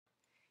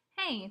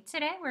Hi,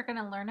 today we're going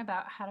to learn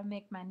about how to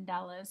make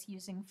mandalas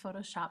using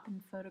Photoshop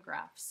and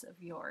photographs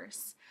of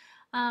yours.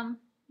 Um,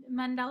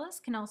 Mandalas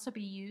can also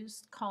be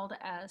called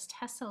as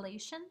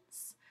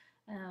tessellations,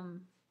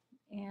 um,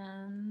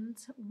 and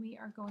we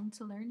are going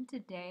to learn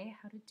today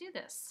how to do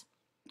this.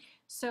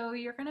 So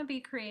you're going to be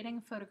creating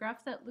a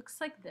photograph that looks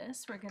like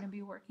this. We're going to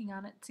be working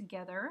on it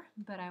together,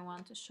 but I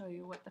want to show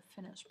you what the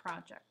finished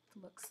project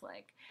looks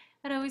like.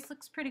 It always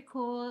looks pretty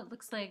cool. It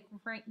looks like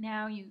right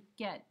now you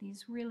get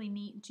these really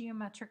neat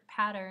geometric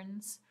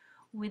patterns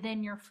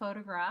within your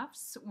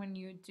photographs when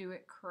you do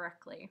it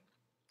correctly.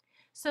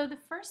 So the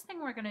first thing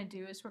we're going to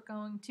do is we're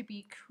going to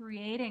be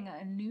creating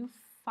a new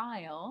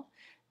file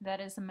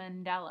that is a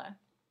mandala.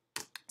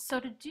 So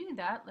to do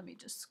that, let me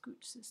just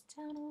scooch this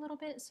down a little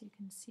bit so you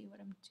can see what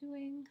I'm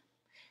doing.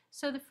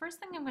 So the first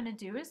thing I'm going to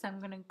do is I'm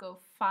going to go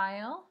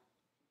File,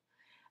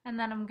 and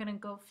then I'm going to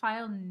go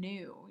File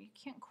New. You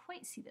can't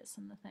quite see this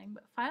on the thing,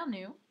 but File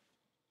New.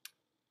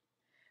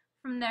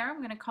 From there, I'm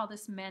going to call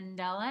this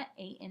Mandala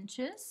 8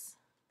 inches.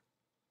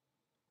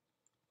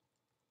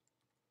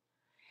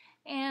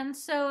 And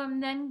so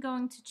I'm then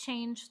going to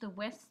change the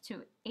width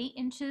to 8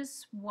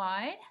 inches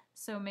wide.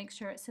 So make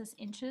sure it says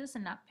inches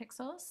and not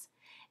pixels.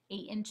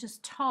 8 inches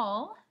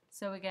tall,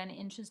 so again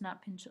inches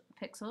not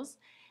pixels,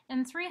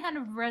 and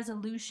 300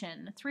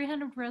 resolution.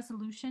 300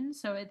 resolution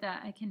so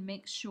that I can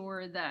make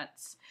sure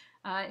that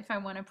if I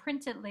want to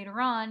print it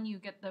later on, you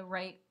get the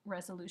right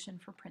resolution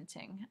for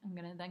printing. I'm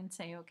going to then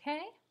say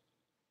OK.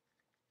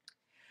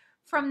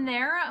 From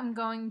there, I'm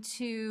going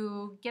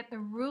to get the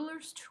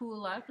rulers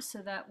tool up so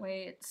that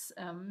way it's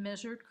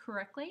measured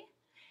correctly.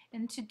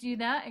 And to do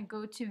that, I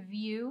go to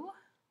View,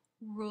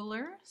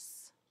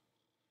 Rulers.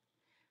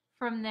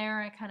 From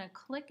there, I kind of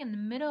click in the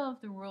middle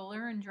of the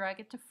ruler and drag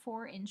it to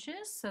 4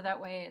 inches so that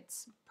way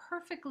it's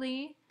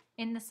perfectly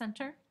in the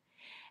center.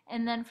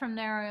 And then from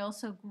there, I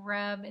also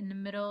grab in the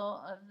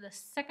middle of the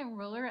second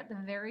ruler at the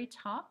very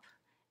top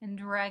and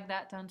drag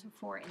that down to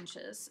 4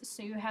 inches.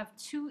 So you have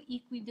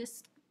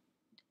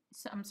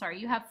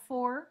you have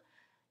 4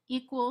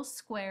 equal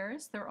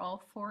squares. They're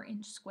all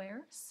 4-inch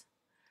squares.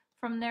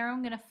 From there,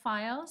 I'm going to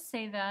File,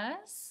 Save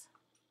As.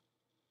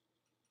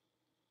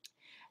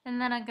 And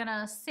then I'm going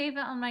to save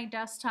it on my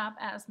desktop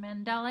as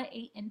Mandala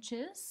 8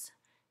 inches.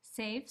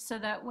 Save, so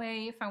that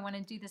way if I want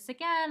to do this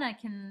again, I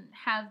can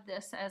have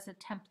this as a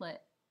template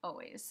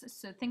always.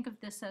 So think of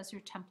this as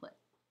your template.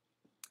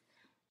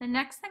 The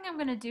next thing I'm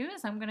going to do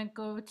is I'm going to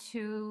go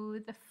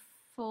to the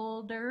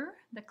folder,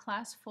 the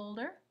class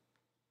folder,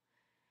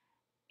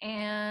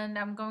 and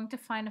I'm going to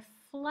find a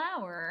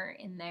flower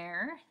in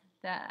there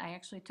that I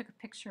actually took a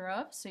picture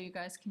of so you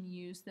guys can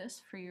use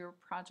this for your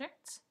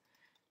project.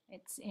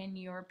 It's in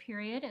your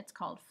period. It's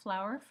called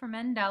Flower for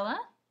Mandala.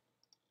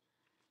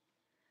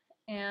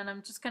 And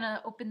I'm just going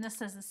to open this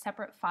as a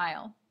separate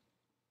file.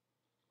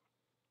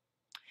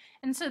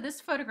 And so this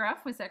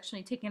photograph was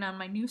actually taken on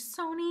my new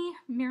Sony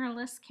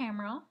mirrorless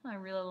camera. I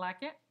really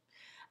like it.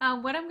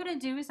 What I'm going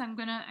to do is I'm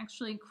going to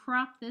actually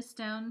crop this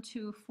down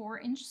to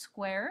 4-inch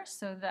square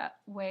so that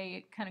way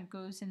it kind of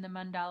goes in the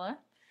mandala.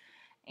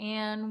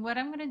 And what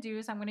I'm going to do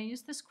is I'm going to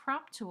use this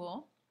crop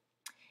tool.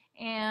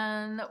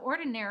 And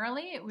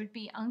ordinarily it would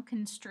be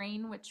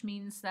unconstrained, which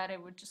means that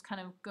it would just kind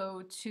of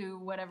go to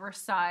whatever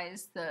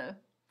size the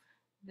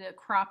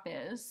crop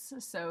is.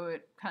 So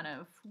it kind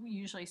of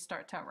usually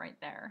starts out right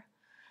there.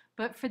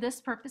 But for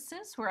this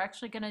purposes, we're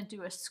actually going to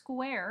do a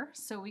square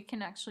so we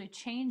can actually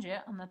change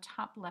it on the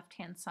top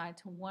left-hand side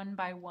to 1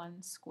 by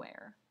 1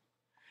 square.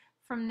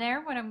 From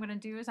there, what I'm going to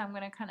do is I'm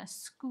going to kind of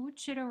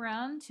scooch it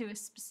around to a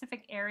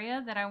specific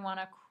area that I want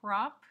to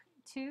crop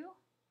to.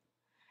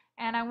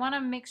 And I want to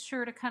make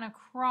sure to kind of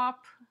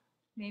crop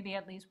maybe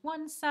at least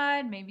one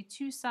side, maybe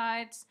 2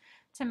 sides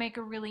to make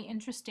a really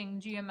interesting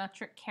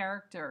geometric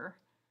character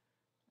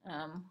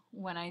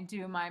when I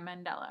do my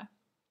mandala.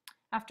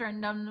 After I'm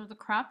done with the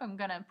crop, I'm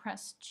going to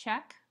press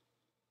check.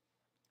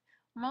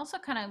 I'm also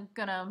kind of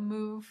going to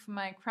move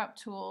my crop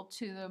tool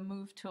to the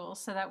move tool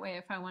so that way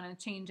if I want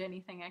to change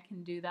anything I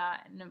can do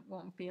that and it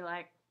won't be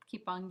like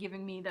keep on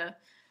giving me the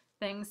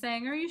thing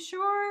saying, "Are you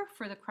sure?"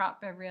 for the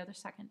crop every other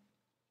second.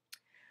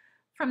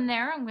 From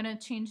there, I'm going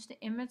to change the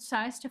image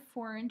size to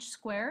 4-inch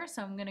square.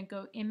 So I'm going to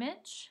go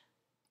Image,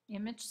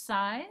 Image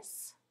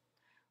Size.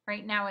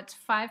 Right now it's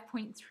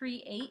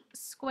 5.38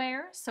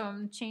 square, so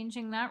I'm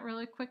changing that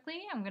really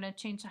quickly. I'm going to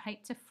change the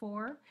height to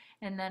 4,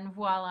 and then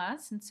voila,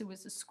 since it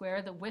was a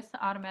square, the width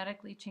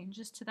automatically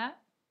changes to that.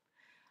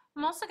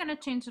 I'm also going to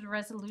change the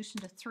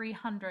resolution to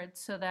 300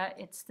 so that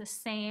it's the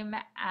same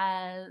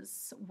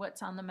as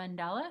what's on the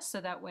mandala, so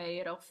that way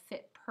it'll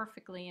fit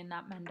perfectly in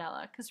that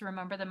mandala. Because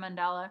remember the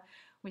mandala,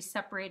 we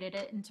separated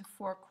it into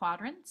 4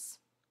 quadrants.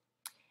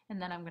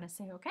 And then I'm going to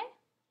say OK.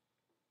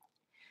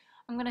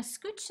 I'm going to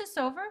scooch this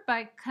over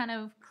by kind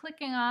of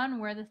clicking on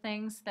where the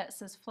things that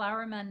says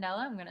Flower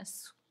Mandala. I'm going to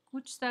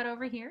scooch that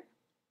over here.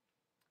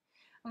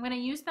 I'm going to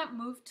use that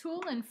move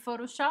tool in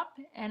Photoshop,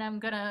 and I'm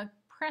going to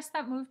press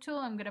that move tool.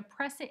 I'm going to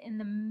press it in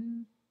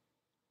the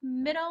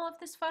middle of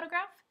this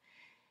photograph,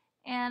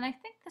 And I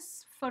think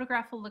this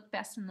photograph will look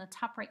best in the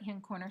top right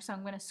hand corner, so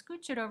I'm going to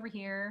scooch it over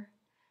here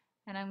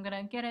and I'm going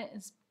to get it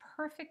as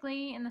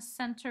perfectly in the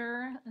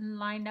center and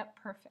lined up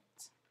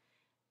perfect.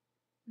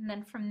 And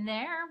then from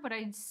there, what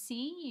I'd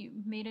see, you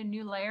made a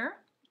new layer.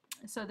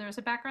 So there's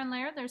a background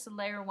layer, there's a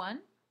layer 1.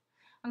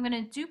 I'm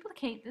going to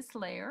duplicate this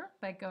layer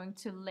by going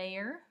to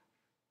Layer,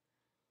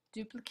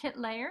 Duplicate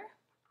Layer.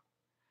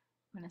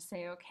 I'm going to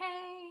say OK.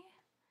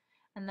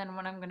 And then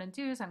what I'm going to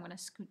do is I'm going to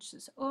scooch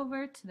this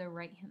over to the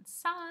right hand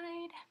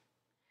side.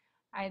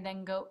 I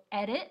then go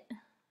Edit,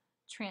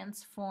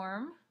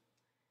 Transform,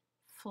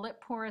 Flip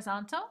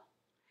Horizontal.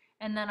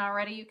 And then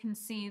already you can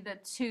see the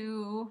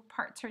two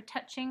parts are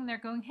touching. They're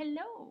going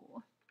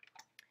hello.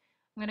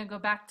 I'm going to go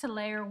back to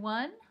Layer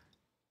 1.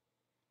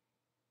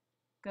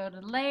 Go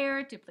to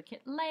Layer,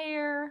 Duplicate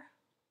Layer,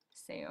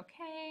 say OK.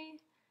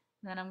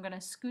 Then I'm going to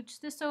scooch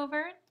this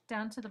over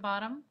down to the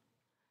bottom.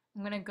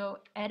 I'm going to go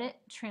Edit,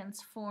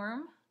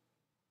 Transform,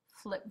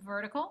 Flip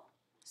Vertical.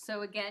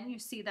 So again, you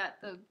see that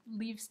the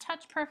leaves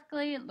touch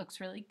perfectly. It looks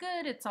really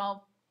good. It's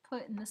all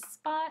put in the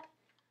spot.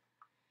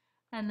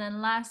 And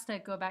then last, I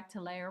go back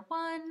to Layer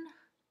 1,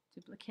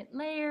 Duplicate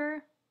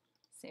Layer,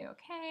 say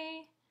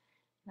OK.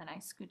 Then I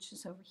scooch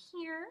this over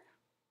here.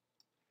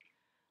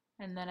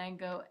 And then I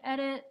go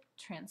Edit,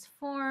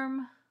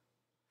 Transform,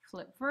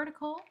 Flip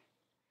Vertical.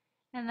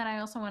 And then I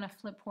also want to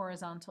flip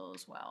horizontal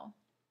as well.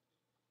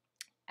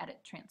 Edit,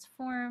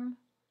 Transform,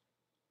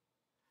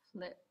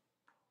 Flip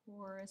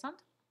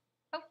Horizontal.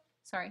 Oh,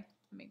 sorry,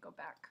 let me go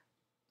back.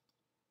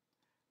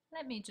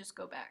 Let me just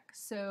go back.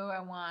 So I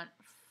want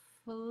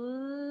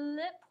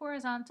flip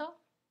horizontal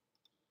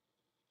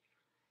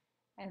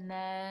and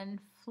then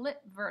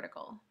flip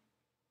vertical.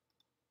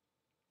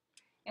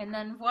 And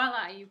then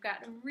voila, you've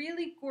got a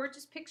really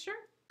gorgeous picture.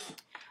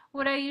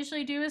 What I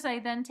usually do is I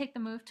then take the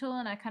move tool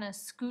and I kind of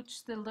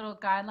scooch the little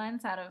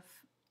guidelines out of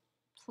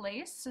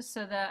place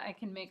so that I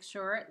can make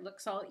sure it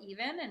looks all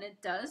even, and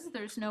it does.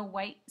 There's no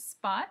white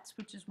spots,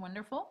 which is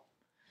wonderful.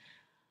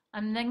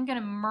 I'm then going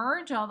to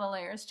merge all the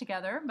layers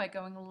together by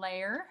going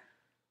Layer,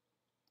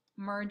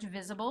 Merge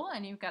Visible,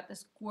 and you've got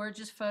this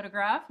gorgeous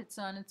photograph. It's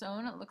on its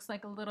own. It looks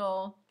like a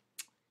little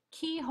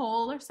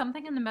keyhole or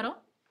something in the middle.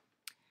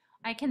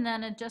 I can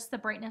then adjust the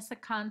brightness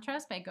and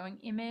contrast by going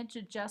Image,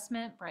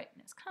 Adjustment,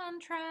 Brightness,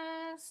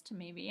 Contrast.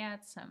 Maybe add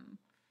some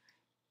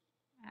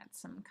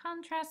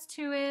contrast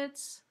to it.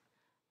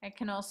 I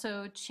can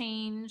also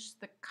change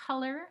the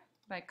color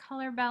by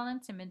color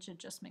balance, Image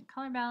Adjustment,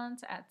 Color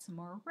Balance, add some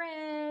more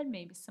red,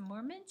 maybe some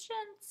more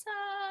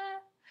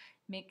magenta,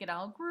 make it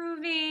all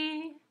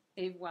groovy.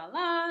 Et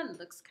voila, it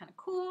looks kind of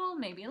cool,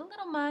 maybe a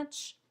little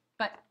much,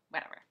 but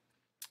whatever.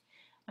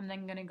 I'm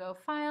then going to go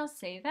File,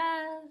 Save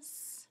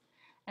As,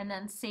 and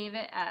then save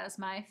it as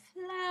my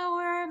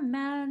flower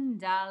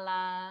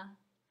mandala.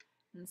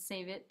 And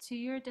save it to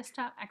your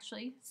desktop.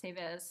 Actually, save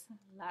it as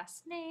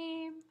last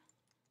name,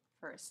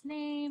 first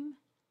name,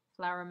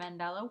 flower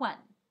mandala 1,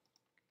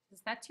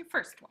 because that's your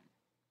first one.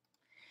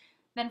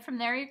 Then from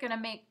there, you're going to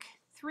make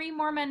 3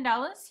 more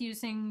mandalas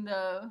using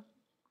the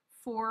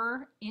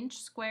 4-inch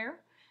square.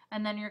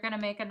 And then you're going to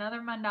make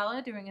another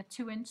mandala doing a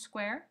 2-inch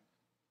square.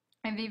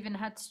 I've even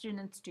had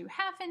students do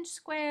 1/2-inch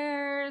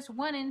squares,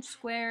 1-inch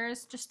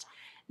squares. Just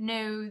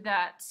know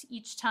that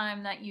each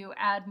time that you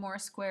add more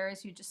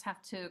squares, you just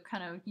have to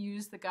kind of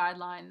use the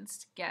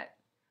guidelines to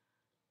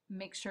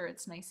make sure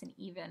it's nice and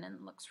even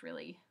and looks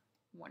really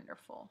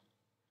wonderful.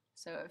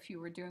 So if you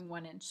were doing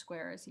 1-inch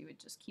squares, you would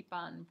just keep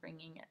on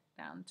bringing it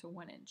down to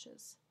 1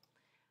 inches.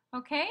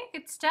 Okay,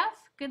 good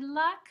stuff. Good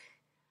luck.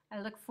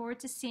 I look forward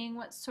to seeing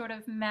what sort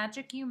of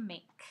magic you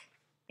make.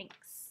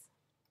 Thanks.